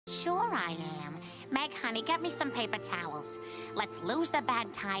sure I am. Meg, honey, get me some paper towels. Let's lose the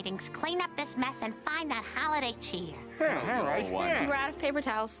bad tidings, clean up this mess, and find that holiday cheer. Yeah, all right. Yeah. We're out of paper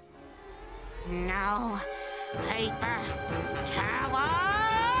towels. No paper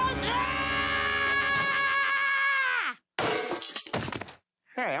towels!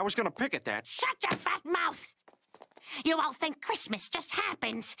 Hey, I was gonna pick at that. Shut your fat mouth! You all think Christmas just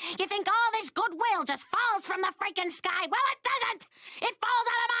happens. You think all this goodwill just falls from the freaking sky. Well, it doesn't! It falls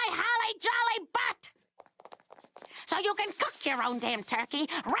out of my holly jolly butt! So you can cook your own damn turkey,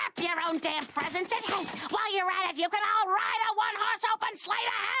 wrap your own damn presents, and hey, while you're at it, you can all ride a one-horse open sleigh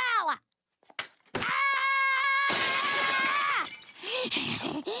to hell! Ah!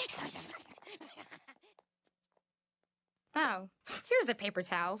 Oh, here's the paper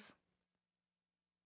towels.